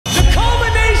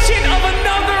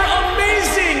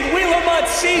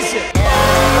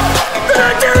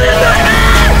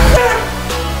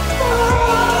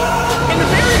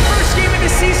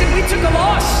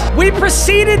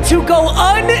proceeded to go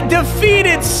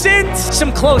undefeated since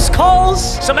some close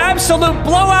calls, some absolute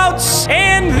blowouts,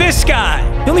 and this guy.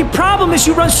 The only problem is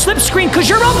you run slip screen because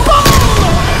you're a ball!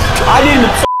 I didn't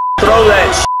throw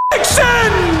that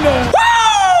Jackson!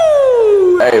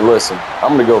 Woo! Hey, listen,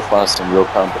 I'm gonna go find some real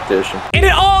competition. And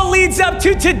it all leads up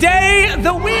to today,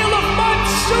 the Wheel of MUT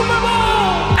Super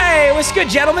Bowl! Hey, what's good,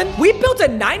 gentlemen? We built a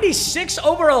 96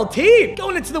 overall team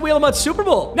going into the Wheel of MUT Super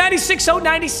Bowl. 96-0,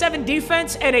 97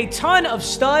 defense, and a ton of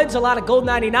studs, a lot of gold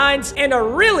 99s, and a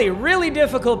really, really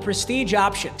difficult prestige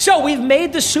option. So we've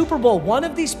made the Super Bowl. One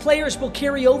of these players will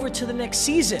carry over to the next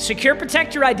season. Secure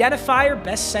Protector Identifier,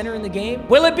 best center in the game.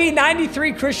 Will it be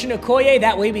 93 Christian Okoye?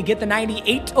 That way we get the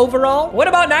 98 overall. What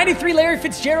about 93 Larry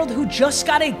Fitzgerald, who just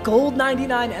got a gold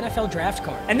 99 NFL draft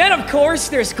card? And then, of course,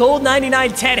 there's gold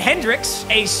 99 Ted Hendricks,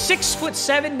 a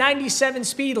 6'7", 97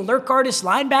 speed lurk artist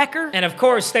linebacker. And of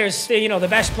course, there's, you know, the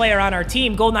best player on our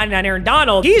team, gold 99 Aaron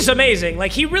Donald. He's amazing.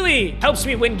 Like, he really helps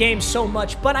me win games so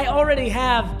much, but I already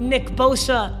have Nick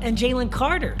Bosa and Jalen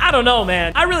Carter. I don't know,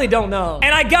 man. I really don't know.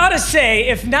 And I gotta say,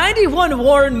 if 91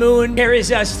 Warren Moon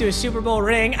carries us to a Super Bowl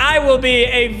ring, I will be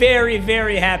a very,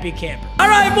 very happy camper. All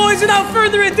right, boys, without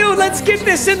further ado, let's get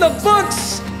this in the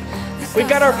books. We've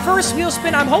got our first wheel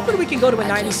spin. I'm hoping we can go to a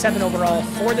 97 overall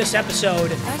for this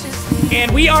episode.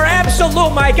 And we are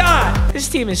absolute, my God. This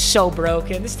team is so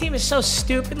broken. This team is so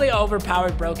stupidly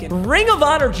overpowered broken. Ring of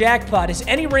Honor jackpot is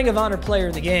any Ring of Honor player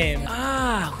in the game.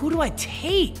 Who do I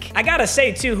take? I gotta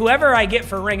say, too, whoever I get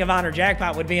for Ring of Honor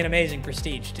jackpot would be an amazing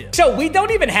prestige, too. So we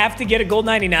don't even have to get a gold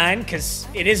 99 because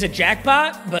it is a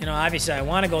jackpot. But, you know, obviously I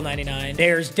want a gold 99.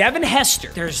 There's Devin Hester.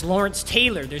 There's Lawrence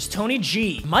Taylor. There's Tony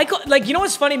G. Michael, like, you know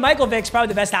what's funny? Michael Vick's probably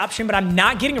the best option, but I'm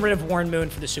not getting rid of Warren Moon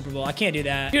for the Super Bowl. I can't do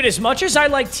that. Dude, as much as I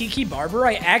like Tiki Barber,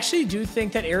 I actually do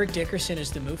think that Eric Dickerson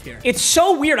is the move here. It's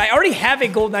so weird. I already have a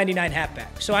gold 99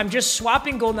 halfback, so I'm just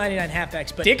swapping gold 99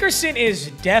 halfbacks, but Dickerson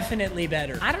is definitely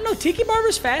better. I don't know. Tiki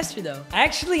Barber's faster, though.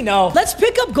 Actually, no. Let's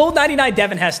pick up gold 99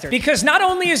 Devin Hester, because not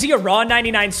only is he a raw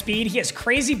 99 speed, he has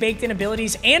crazy baked-in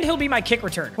abilities, and he'll be my kick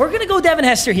return. We're gonna go Devin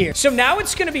Hester here. So now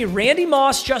it's gonna be Randy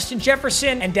Moss, Justin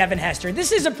Jefferson, and Devin Hester.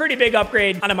 This is a pretty big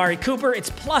upgrade on Amari Cooper. It's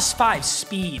 +5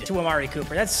 speed to Amari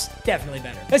Cooper. That's definitely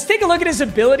better. Let's take a look at his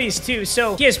abilities, too.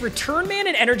 So he has Return Man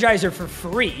and Energizer for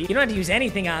free. You don't have to use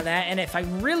anything on that, and if I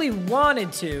really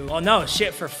wanted to, well, no,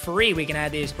 shit, for free, we can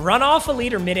add these. Run off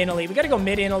elite or mid-in elite. We gotta go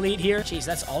mid-in elite here. Jeez,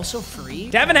 that's also free.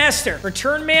 Devin Hester,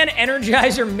 Return Man,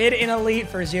 Energizer, mid-in elite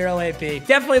for 0 AP.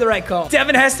 Definitely the right call.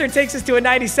 Devin Hester takes us to a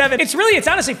 97. It's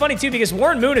honestly funny, too, because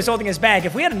Warren Moon is holding his bag.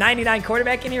 If we had a 99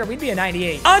 quarterback in here, we'd be a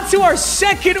 98. On to our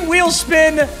second wheel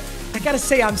spin. I gotta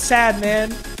say, I'm sad,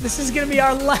 man. This is gonna be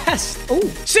our last,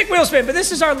 sick wheel spin, but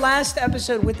this is our last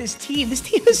episode with this team. This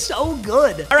team is so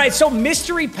good. All right, so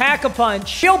mystery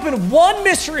pack-a-punch. We open one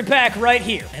mystery pack right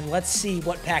here, and let's see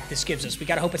what pack this gives us. We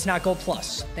gotta hope it's not gold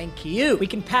plus. Thank you. We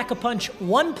can pack-a-punch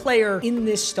one player in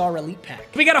this Star Elite pack.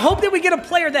 We gotta hope that we get a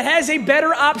player that has a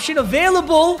better option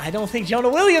available. I don't think Jonah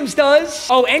Williams does.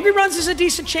 Oh, Angry Runs is a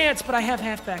decent chance, but I have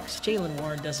halfbacks. Jalen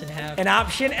Warren doesn't have an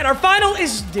option, and our final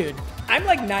is, dude, I'm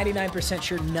like 99%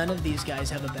 sure none of these guys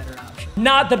have a better option.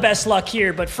 Not the best luck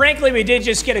here, but frankly, we did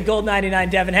just get a gold 99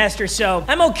 Devin Hester, so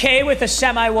I'm okay with a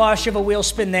semi-wash of a wheel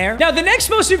spin there. Now, the next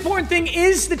most important thing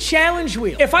is the challenge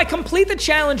wheel. If I complete the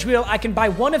challenge wheel, I can buy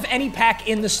one of any pack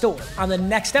in the store on the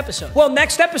next episode. Well,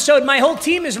 next episode, my whole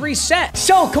team is reset.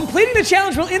 So completing the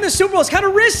challenge wheel in the Super Bowl is kind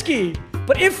of risky,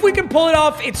 but if we can pull it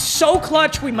off, it's so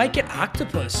clutch, we might get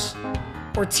Octopus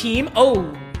or Team.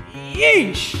 Oh,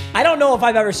 yeesh. I don't know if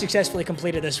I've ever successfully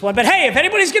completed this one, but hey, if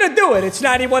anybody's gonna do it, it's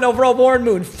 91 overall Warren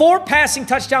Moon. 4 passing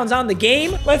touchdowns on the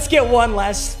game. Let's get one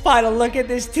last final look at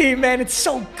this team, man. It's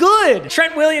so good.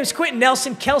 Trent Williams, Quentin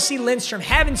Nelson, Kelsey Lindstrom,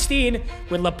 Havenstein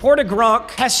with Laporta, Gronk,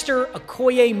 Hester,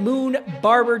 Okoye, Moon,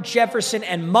 Barber, Jefferson,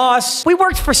 and Moss. We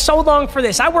worked for so long for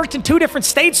this. I worked in 2 different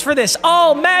states for this.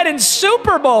 All Madden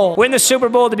Super Bowl. Win the Super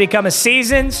Bowl to become a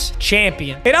season's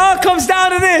champion. It all comes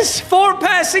down to this. 4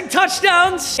 passing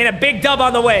touchdowns and a big dub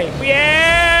on the way.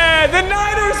 Yeah, the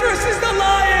Niners versus the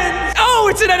Lions. Oh,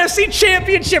 it's an NFC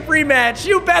Championship rematch.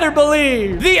 You better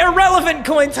believe. The irrelevant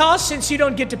coin toss, since you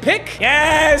don't get to pick.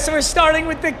 Yes, we're starting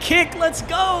with the kick. Let's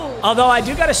go. Although I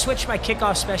do got to switch my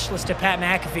kickoff specialist to Pat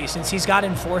McAfee since he's got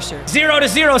Enforcer.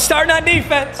 0-0, starting on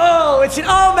defense. Oh, it's an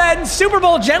all-Madden Super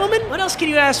Bowl, gentlemen. What else can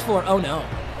you ask for? Oh, no.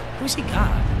 Who's he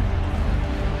got?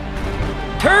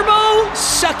 Turbo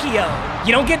Suckio.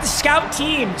 You don't get to scout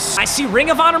teams. I see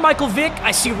Ring of Honor Michael Vick.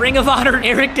 I see Ring of Honor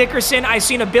Eric Dickerson. I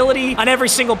see an ability on every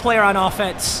single player on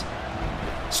offense.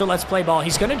 So let's play ball.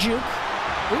 He's gonna juke.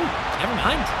 Ooh, never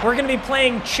mind. We're gonna be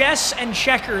playing chess and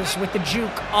checkers with the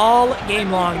juke all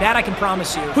game long. That I can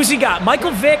promise you. Who's he got?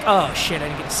 Michael Vick. Oh shit, I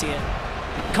didn't get to see it.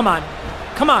 Come on,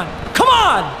 come on, come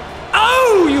on!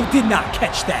 Oh, you did not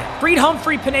catch that. Reed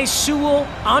Humphrey, Panay Sewell,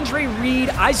 Andre Reed,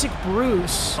 Isaac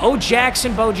Bruce, Bo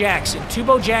Jackson, Bo Jackson. 2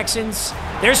 Bo Jacksons.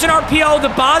 There's an RPO. The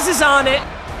Boz is on it.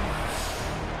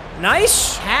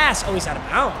 Nice pass. Oh, he's out of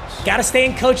bounds. Gotta stay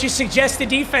in coach's suggested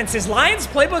defenses. Lions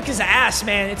playbook is ass,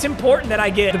 man. It's important that I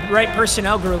get the right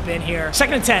personnel group in here.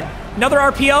 2nd and 10. Another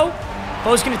RPO.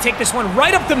 Bo's gonna take this one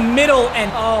right up the middle,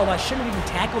 and oh, I shouldn't have even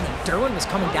tackled him. Derwin was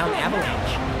coming down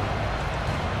avalanche.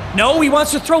 No, he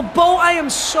wants to throw. Bo, I am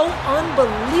so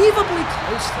unbelievably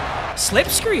close to that. Slip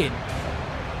screen.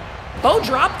 Bo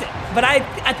dropped it, but I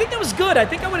think that was good. I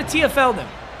think I would have TFL'd him.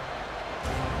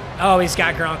 Oh, he's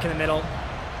got Gronk in the middle.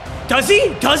 Does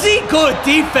he? Does he? Good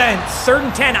defense. 3rd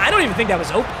and 10. I don't even think that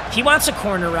was open. He wants a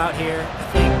corner route here, I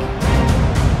think.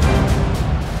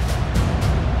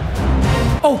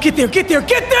 Oh, get there, get there,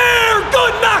 get there!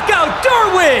 Good knockout,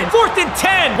 Derwin! 4th and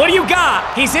 10. What do you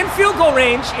got? He's in field goal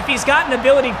range. If he's got an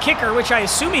ability kicker, which I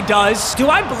assume he does. Do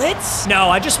I blitz?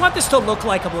 No, I just want this to look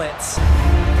like a blitz.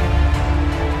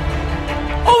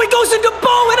 Oh, he goes into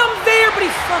Bo, and I'm there, but he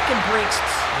fucking breaks it.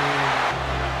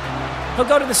 He'll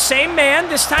go to the same man,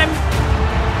 this time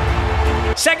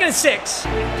 2nd and 6.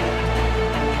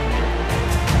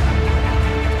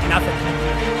 Nothing.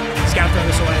 He's got to throw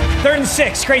this away. 3rd and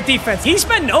 6, great defense. He's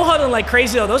been no-huddling like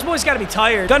crazy, though. Those boys got to be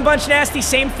tired. Gun bunch nasty,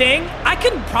 same thing. I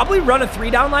can probably run a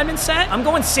 3-down lineman set. I'm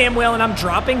going Samwell, and I'm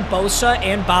dropping Bosa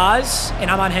and Boz, and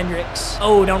I'm on Hendricks.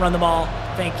 Oh, don't run the ball.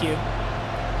 Thank you.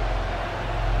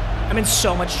 I'm in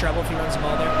so much trouble if he runs the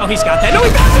ball there. Oh, he's got that. No, he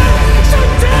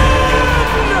doesn't!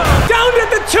 Down at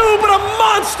the 2, but a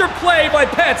monster play by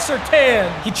Pat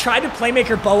Surtain. He tried to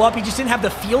playmaker Bo up. He just didn't have the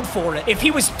field for it. If he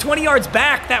was 20 yards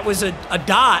back, that was a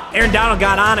dot. Aaron Donald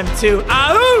got on him, too.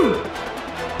 Ahoo!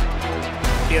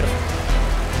 Beautiful.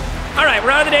 All right,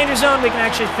 we're out of the danger zone. We can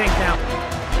actually think now.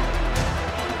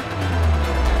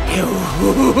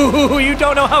 You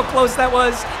don't know how close that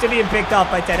was to being picked off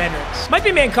by Ted Hendricks. Might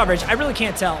be man coverage. I really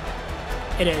can't tell.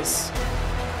 It is.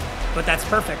 But that's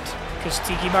perfect, because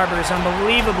Tiki Barber is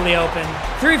unbelievably open.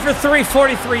 3 for 3,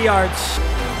 43 yards.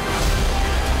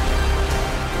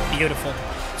 Beautiful.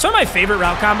 It's one of my favorite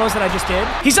route combos that I just did.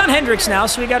 He's on Hendricks now,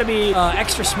 so we got to be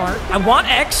extra smart. I want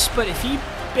X, but if he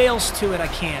bails to it, I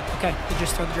can't. Okay, we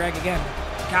just throw the drag again.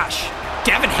 Gosh.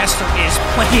 Devin Hester is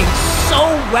playing so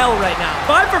well right now.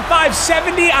 5 for 5,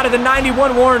 70 out of the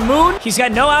 91 Warren Moon. He's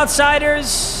got no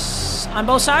outsiders on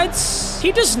both sides.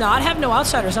 He does not have no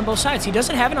outsiders on both sides. He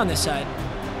doesn't have it on this side.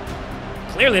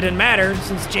 Clearly it didn't matter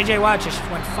since J.J. Watt just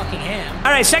went fucking ham.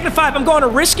 All right, 2nd and 5. I'm going a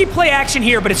risky play action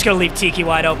here, but it's going to leave Tiki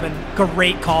wide open.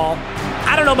 Great call.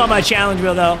 I don't know about my challenge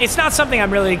wheel, though. It's not something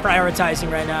I'm really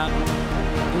prioritizing right now.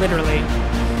 Literally.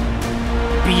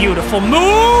 Beautiful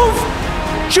move.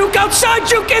 Juke outside,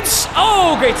 Jukins!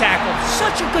 Oh, great tackle.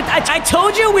 Such a good... I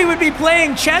told you we would be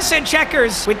playing chess and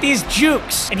checkers with these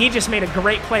jukes, and he just made a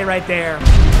great play right there.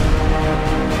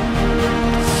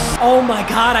 Oh my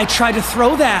God, I tried to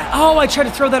throw that. Oh, I tried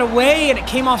to throw that away, and it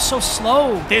came off so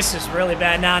slow. This is really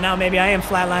bad. Now maybe I am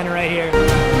flatlining right here.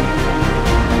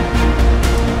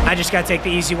 I just got to take the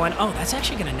easy one. Oh, that's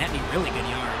actually going to net me really good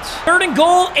yards. 3rd and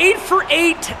goal, 8 for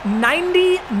 8,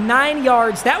 99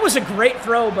 yards. That was a great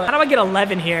throw, but how do I get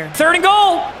 11 here? 3rd and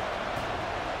goal.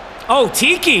 Oh,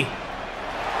 Tiki.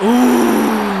 Ooh.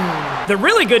 The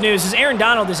really good news is Aaron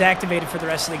Donald is activated for the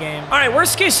rest of the game. All right,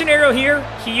 worst case scenario here,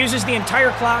 he uses the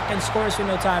entire clock and scores with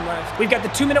no time left. We've got the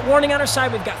 2-minute warning on our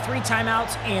side. We've got 3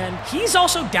 timeouts, and he's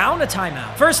also down a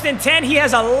timeout. 1st and 10, he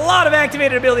has a lot of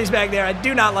activated abilities back there. I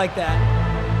do not like that.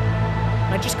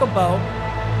 Might just go Bo.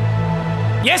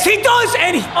 Yes, he does,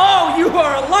 and oh, you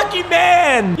are a lucky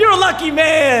man. You're a lucky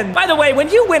man. By the way, when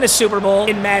you win a Super Bowl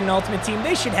in Madden Ultimate Team,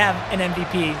 they should have an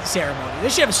MVP ceremony. They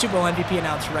should have a Super Bowl MVP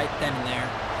announced right then and there.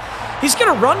 He's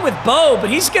going to run with Bo, but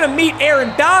he's going to meet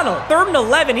Aaron Donald. 3rd and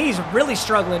 11, he's really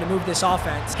struggling to move this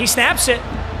offense. He snaps it.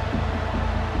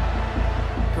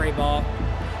 Great ball.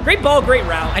 Great ball, great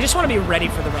route. I just want to be ready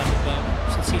for the run with Bo,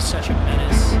 since he's such a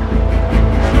menace.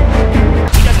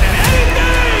 He doesn't have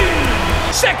anything!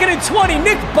 2nd and 20,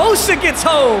 Nick Bosa gets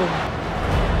home.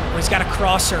 Oh, he's got a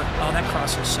crosser. Oh, that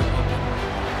crosser's so open.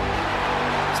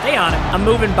 Stay on him. I'm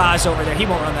moving Boz over there. He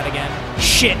won't run that again.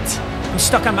 Shit. I'm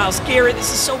stuck on Myles Garrett.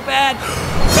 This is so bad.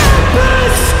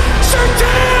 Travis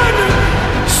Surtain!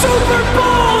 Super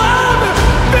Bowl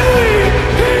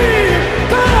MVP!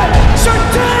 Pat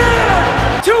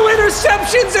Surtain! 2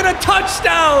 interceptions receptions and a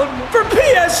touchdown for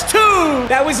PS2.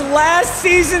 That was last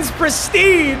season's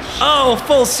prestige. Oh,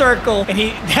 full circle. And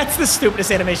that's the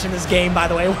stupidest animation in this game, by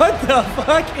the way. What the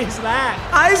fuck is that?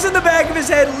 Eyes in the back of his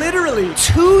head, literally.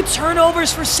 2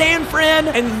 turnovers for San Fran,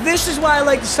 and this is why I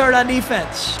like to start on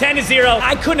defense. 10-0.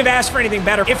 I couldn't have asked for anything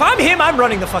better. If I'm him, I'm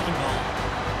running the fucking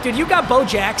ball. Dude, you got Bo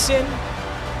Jackson.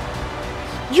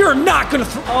 You're not gonna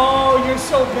oh, you're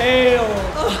so pale.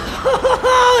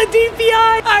 Oh,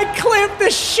 DPI. I clamped the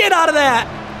shit out of that.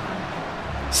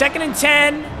 2nd and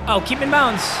 10. Oh, keep in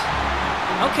bounds.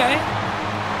 Okay.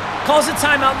 Calls a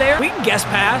timeout there. We can guess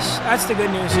pass. That's the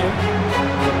good news here.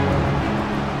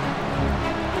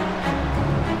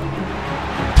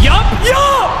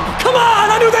 Yup! Come on!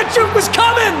 I knew that juke was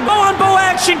coming! Bow on bow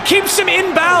action keeps him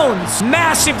in bounds.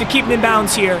 Massive to keep him in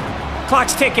bounds here.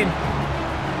 Clock's ticking.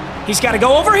 He's got to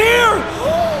go over here.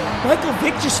 Michael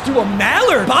Vick just threw a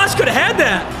mallard. Boss could have had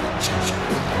that.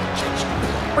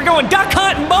 We're going duck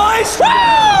hunting, boys.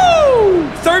 Woo!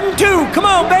 3rd and 2. Come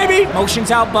on, baby.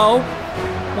 Motions out, Bo.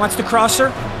 Wants the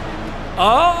crosser.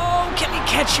 Oh, can he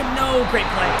catch him? No. Great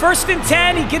play. 1st and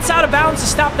 10. He gets out of bounds to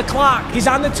stop the clock. He's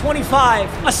on the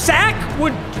 25. A sack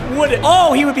would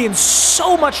oh, he would be in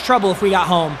so much trouble if we got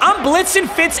home. I'm blitzing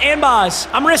Fitz and Boz.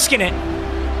 I'm risking it.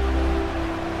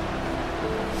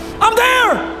 I'm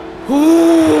there!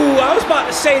 Ooh, I was about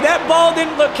to say that ball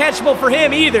didn't look catchable for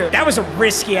him either. That was a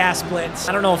risky-ass blitz.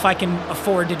 I don't know if I can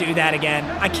afford to do that again.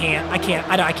 I can't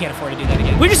afford to do that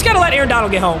again. We just gotta let Aaron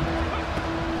Donald get home.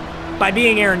 By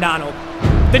being Aaron Donald.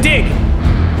 The dig.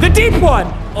 The deep one.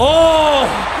 Oh,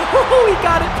 he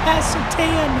got it past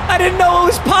Sertan. I didn't know it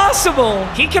was possible.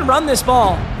 He can run this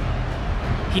ball.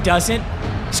 He doesn't.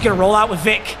 He's gonna roll out with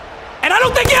Vic. And I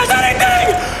don't think he has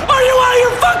anything! Are you out of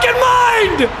your fucking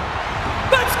mind?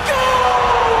 Let's go!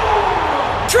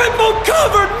 Triple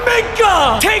covered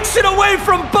Minka takes it away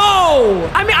from Bo.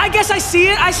 I mean, I guess I see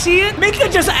it. Minka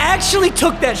just actually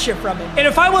took that shit from him. And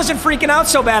if I wasn't freaking out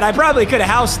so bad, I probably could have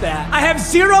housed that. I have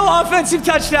 0 offensive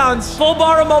touchdowns. Full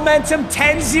bar of momentum,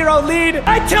 10-0 lead.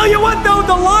 I tell you what though,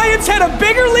 the Lions had a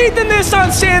bigger lead than this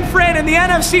on San Fran in the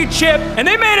NFC chip, and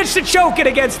they managed to choke it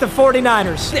against the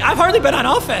 49ers. I've hardly been on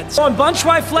offense. On bunch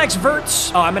Y flex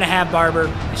verts. Oh, I'm gonna have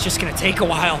Barber. It's just gonna take a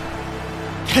while.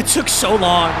 It took so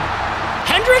long.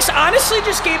 Hendricks honestly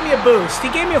just gave me a boost. He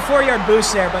gave me a 4-yard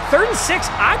boost there, but 3rd and 6,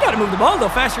 I gotta move the ball a little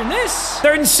faster than this.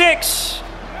 3rd and 6.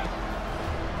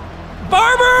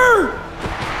 Barber!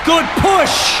 Good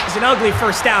push. It's an ugly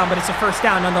 1st down, but it's a 1st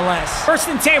down nonetheless. 1st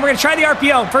and 10, we're gonna try the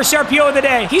RPO. First RPO of the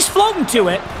day. He's floating to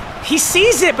it. He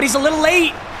sees it, but he's a little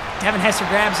late. Devin Hester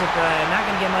grabs it, but not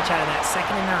gonna get much out of that.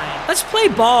 2nd and 9. Let's play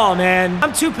ball, man.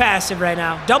 I'm too passive right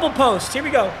now. Double post, here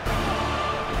we go.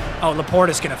 Oh,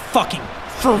 Laporta's gonna fucking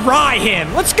fry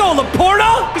him. Let's go,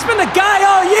 Laporta. He's been the guy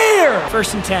all year.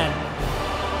 1st and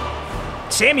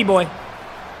 10. Sammy boy.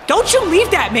 Don't you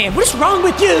leave that man. What is wrong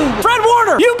with you? Fred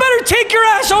Warner, you better take your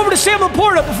ass over to Sam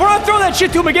Laporta before I throw that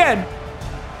shit to him again.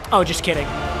 Oh, just kidding.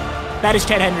 That is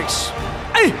Ted Hendricks.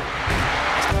 Hey.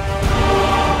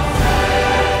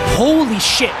 Holy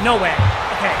shit, no way.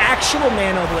 Okay, actual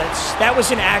nano blitz. That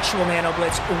was an actual nano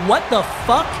blitz. What the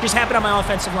fuck just happened on my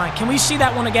offensive line? Can we see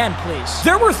that one again, please?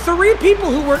 There were 3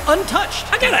 people who were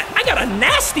untouched. I got a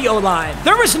nasty O-line.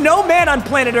 There was no man on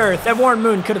planet Earth that Warren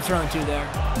Moon could have thrown to there.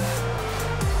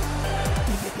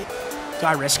 Do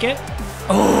I risk it?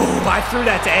 Oh, I threw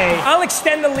that to A. I'll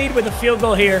extend the lead with a field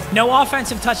goal here. No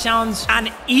offensive touchdowns on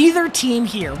either team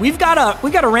here. We got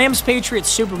a Rams-Patriots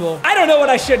Super Bowl. I don't know what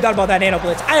I should have done about that nano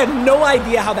blitz. I have no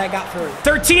idea how that got through.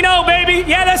 13-0, baby.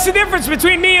 Yeah, that's the difference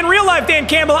between me and real life Dan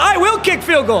Campbell. I will kick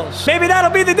field goals. Maybe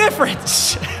that'll be the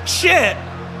difference. Shit.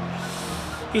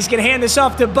 He's gonna hand this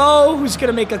off to Bo, who's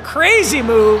gonna make a crazy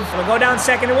move. We'll go down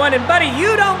 2nd and 1, and buddy,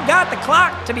 you don't got the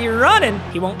clock to be running.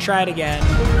 He won't try it again.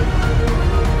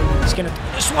 He's gonna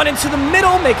throw this one into the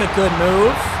middle, make a good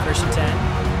move. 1st and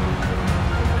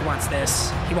 10. He wants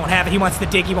this. He won't have it. He wants the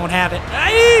dig. He won't have it.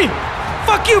 Hey!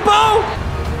 Fuck you, Bo!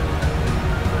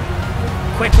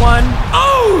 Quick one.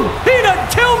 Oh!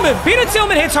 Peanut Tillman! Peanut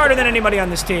Tillman hits harder than anybody on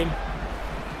this team.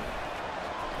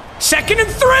 2nd and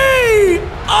 3!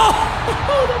 Oh!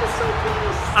 That was so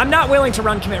close. I'm not willing to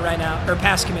run commit right now, or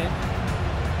pass commit.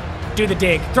 Do the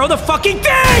dig. Throw the fucking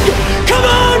dig! Come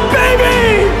on,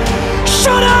 baby!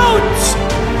 Shut out!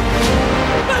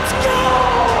 Let's go!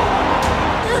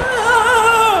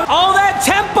 All that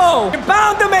tempo! You're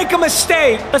bound to make a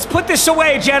mistake. Let's put this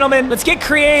away, gentlemen. Let's get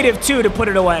creative, too, to put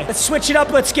it away. Let's switch it up.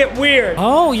 Let's get weird.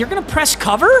 Oh, you're gonna press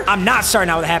cover? I'm not starting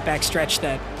out with a halfback stretch,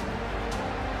 then.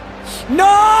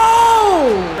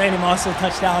 No! Randy Moss with a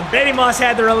touchdown. Randy Moss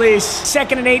had the release.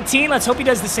 2nd and 18. Let's hope he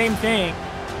does the same thing.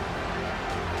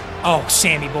 Oh,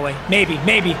 Sammy boy. Maybe,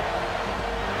 maybe.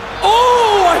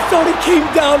 Oh, I thought he came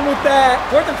down with that.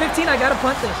 4th and 15, I gotta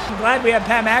punt this. I'm glad we have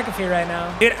Pat McAfee right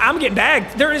now. Dude, I'm getting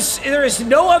bagged. There is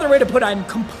no other way to put it. I'm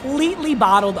completely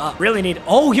bottled up. Really need,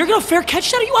 oh, you're gonna fair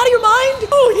catch that? Are you out of your mind?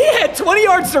 Oh, he had 20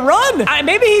 yards to run.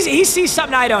 Maybe he sees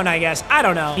something I don't, I guess. I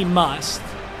don't know. He must.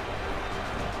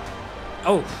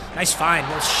 Oh, nice find.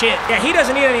 Well, shit. Yeah, he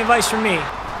doesn't need any advice from me.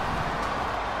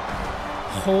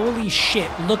 Holy shit,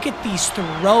 look at these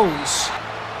throws.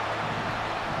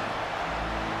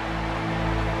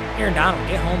 Aaron Donald,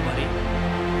 get home, buddy.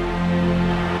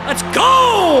 Let's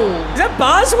go! Is that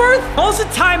Bosworth? Calls a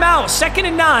timeout, 2nd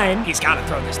and 9. He's got to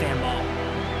throw this damn ball.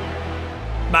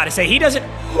 About to say, he doesn't.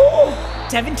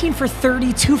 17 for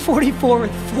 30, 244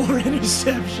 with 4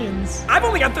 interceptions. I've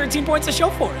only got 13 points to show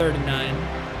for it. 3rd and 9.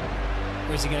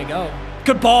 Where's he going to go?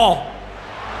 Good ball.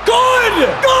 Good!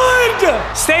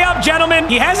 Good! Stay up, gentlemen.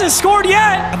 He hasn't scored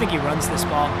yet. I think he runs this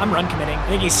ball. I'm run committing. I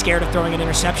think he's scared of throwing an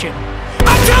interception.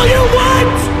 I tell you what!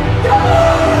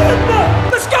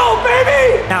 Good! Let's go,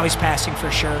 baby! Now he's passing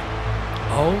for sure.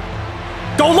 Oh.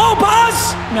 Go low,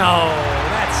 Buzz! No,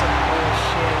 that's some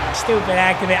bullshit. Stupid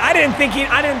activate. I didn't think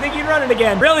he'd run it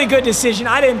again. Really good decision.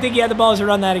 I didn't think he had the balls to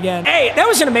run that again. Hey, that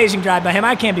was an amazing drive by him.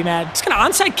 I can't be mad. He's gonna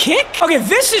onside kick? Okay,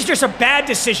 this is just a bad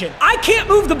decision. I can't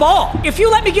move the ball. If you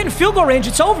let me get in field goal range,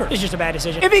 it's over. It's just a bad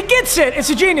decision. If he gets it, it's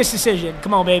a genius decision.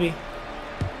 Come on, baby.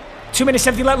 2 minutes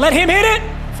 70 left. Let him hit it.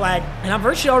 Flag. And I'm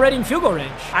virtually already in field goal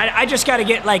range. I just got to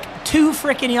get like 2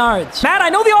 freaking yards. Matt, I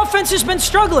know the offense has been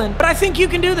struggling, but I think you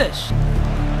can do this.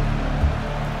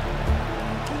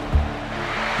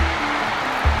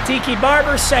 Tiki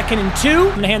Barber, 2nd and 2. I'm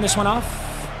going to hand this one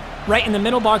off. Right in the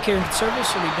middle, ball carrying service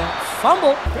so we don't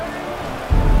fumble.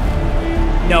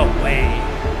 No way.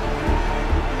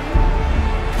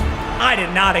 I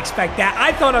did not expect that.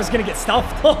 I thought I was going to get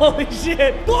stuffed. Holy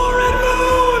shit. Warren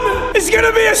Moon is going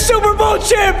to be a Super Bowl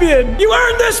champion. You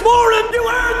earned this, Warren. You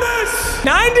earned this.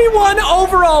 91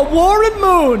 overall, Warren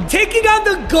Moon, taking on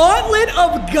the Gauntlet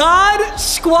of God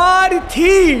squad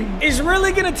team, is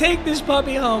really going to take this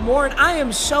puppy home. Warren, I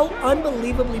am so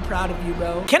unbelievably proud of you,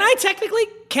 bro.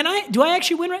 Do I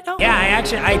actually win right now? Yeah,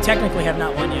 I technically have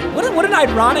not won yet. What an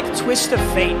ironic twist of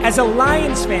fate. As a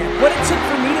Lions fan, what it took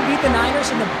for me to beat the Niners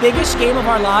in the biggest game of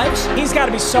our lives, he's got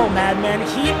to be so mad, man.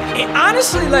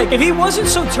 Honestly, like, if he wasn't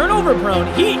so turnover prone,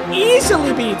 he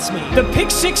easily beats me. The pick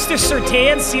 6 to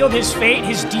Surtain sealed his fate.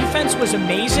 His defense was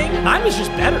amazing. Mine was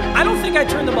just better. I don't think I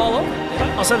turned the ball over, did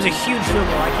I? Also, it was a huge field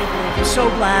goal. I can't believe it. I'm so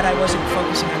glad I wasn't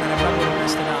focusing on that. I probably would have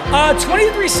messed it up.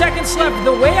 23 seconds left.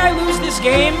 The way I lose this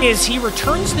game is he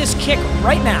returns this kick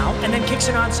right now and then kicks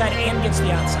it onside and gets the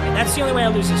onside. That's the only way I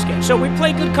lose this game. So we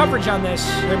played good coverage on this.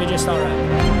 We're gonna be just all right.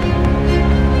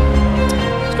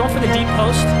 He's going for the deep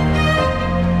post.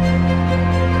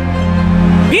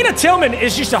 Bina Tillman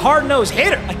is just a hard-nosed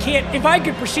hitter. If I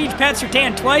could prestige Pat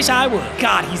Surtain twice, I would.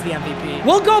 God, he's the MVP.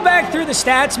 We'll go back through the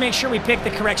stats, make sure we pick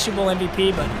the correct Super Bowl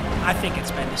MVP, but I think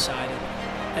it's been decided.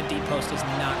 That deep post is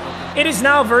not open. It is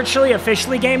now virtually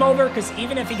officially game over because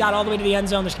even if he got all the way to the end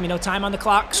zone, there's going to be no time on the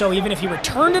clock. So even if he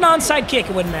returned an onside kick,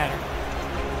 it wouldn't matter.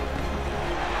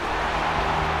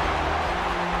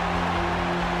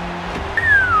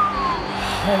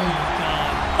 Oh, my God.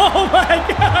 Oh,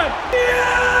 my God.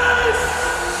 Yes!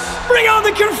 Bring on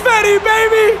the confetti,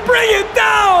 baby! Bring it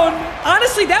down!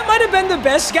 Honestly, that might have been the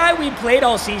best guy we played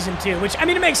all season, too. Which, I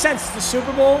mean, it makes sense. It's the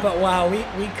Super Bowl. But, wow, we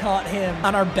caught him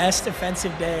on our best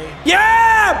defensive day.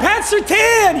 Yeah! Pat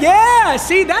Surtain! Yeah!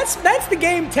 See, that's the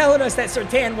game telling us that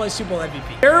Surtain was Super Bowl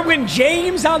MVP. Derwin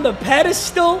James on the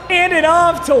pedestal. Hand it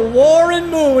off to Warren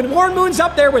Moon. Warren Moon's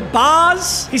up there with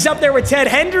Boz. He's up there with Ted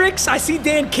Hendricks. I see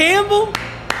Dan Campbell.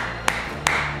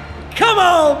 Come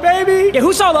on, baby. Yeah,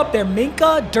 who's all up there?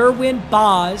 Minka, Derwin,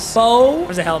 Boz, Bo. That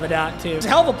was a hell of a dot, too. It was a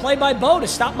hell of a play by Bo to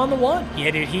stop him on the 1. Yeah,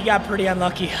 dude, he got pretty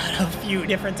unlucky a few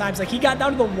different times. Like, he got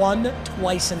down to the 1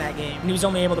 twice in that game, and he was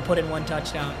only able to put in 1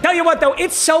 touchdown. Tell you what, though,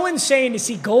 it's so insane to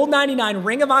see Gold 99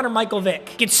 Ring of Honor Michael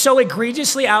Vick get so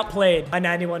egregiously outplayed by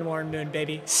 91 Warren Moon,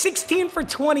 baby. 16 for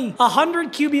 20,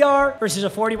 100 QBR versus a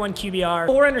 41 QBR.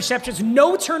 4 interceptions,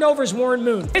 no turnovers, Warren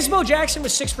Moon. Ismo Jackson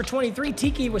was 6 for 23.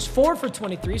 Tiki was 4 for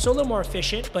 23, so a little more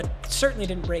efficient, but certainly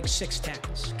didn't break 6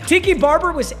 tackles. Tiki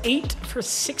Barber was 8 for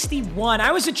 61.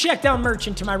 I was a check down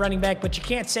merchant to my running back, but you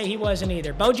can't say he wasn't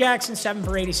either. Bo Jackson, 7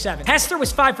 for 87. Hester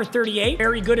was 5 for 38.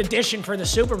 Very good addition for the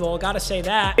Super Bowl, gotta say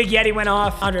that. Big Yeti went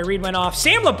off. Andre Reed went off.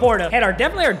 Sam Laporta had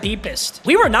definitely our deepest.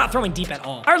 We were not throwing deep at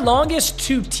all. Our longest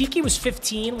to Tiki was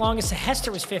 15. Longest to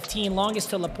Hester was 15. Longest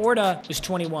to Laporta was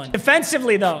 21.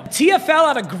 Defensively, though, TFL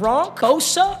out of Gronk,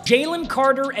 Bosa, Jalen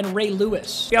Carter, and Ray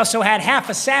Lewis. We also had half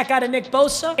a sack out of Nick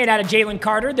Bosa and out of Jalen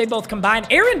Carter. They both combined.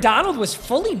 Aaron Donald was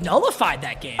fully nullified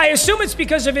that game. I assume it's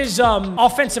because of his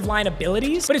offensive line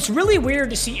abilities, but it's really weird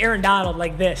to see Aaron Donald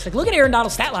like this. Like, look at Aaron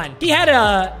Donald's stat line. He had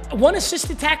a 1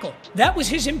 assisted tackle. That was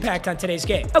his impact on today's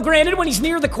game. Now, granted, when he's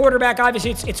near the quarterback,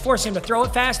 obviously it's forcing him to throw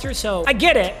it faster, so I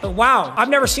get it, but wow, I've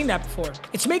never seen that before.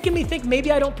 It's making me think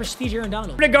maybe I don't prestige Aaron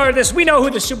Donald. Regardless, we know who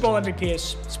the Super Bowl MVP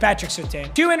is. It's Patrick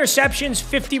Surtain. 2 interceptions,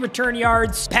 50 return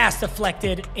yards, pass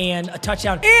deflected, and a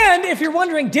touchdown. And if you're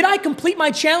wondering, did I complete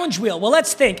my challenge wheel? Well,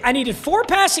 let's think. I needed 4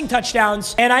 passing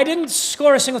touchdowns, and I didn't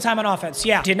score a single time on offense.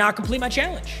 Yeah, did not complete my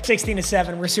challenge.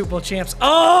 16-7, we're Super Bowl champs.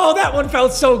 Oh, that one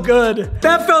felt so good.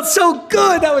 That felt so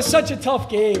good. That was such a tough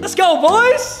game. Let's go,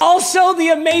 boys. Also, the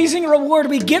amazing reward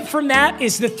we get from that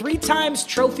is the 3x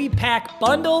trophy pack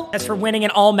bundle. That's for winning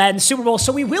an all Madden Super Bowl.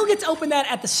 So we will get to open that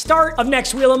at the start of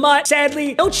next Wheel of MUT.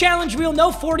 Sadly, no challenge wheel,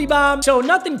 no 40 bomb. So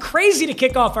nothing crazy to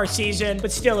kick off our season,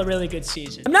 but still a really good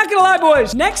season. I'm not gonna lie,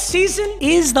 boys. Next season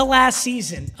is the last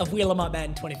season of Wheel of MUT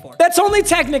Madden 24. That's only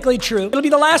technically true. It'll be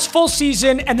the last full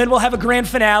season, and then we'll have a grand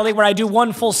finale where I do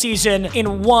 1 full season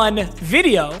in 1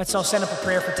 video. Let's all send up a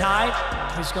prayer for Ty,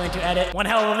 who's going to edit one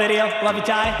hell of a video. Love you,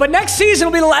 Ty. But next season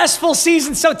will be the last full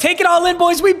season, so take it all in,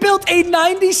 boys. We built a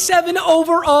 97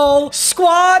 overall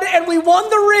squad, and we won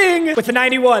the ring with the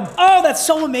 91. Oh, that's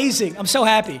so amazing. I'm so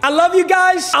happy. I love you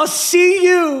guys. I'll see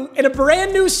you in a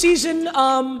brand new season.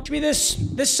 Should be this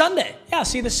Sunday. Yeah, I'll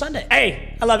see you this Sunday.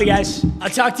 Hey, I love you guys. I'll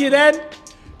talk to you then.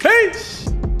 Peace.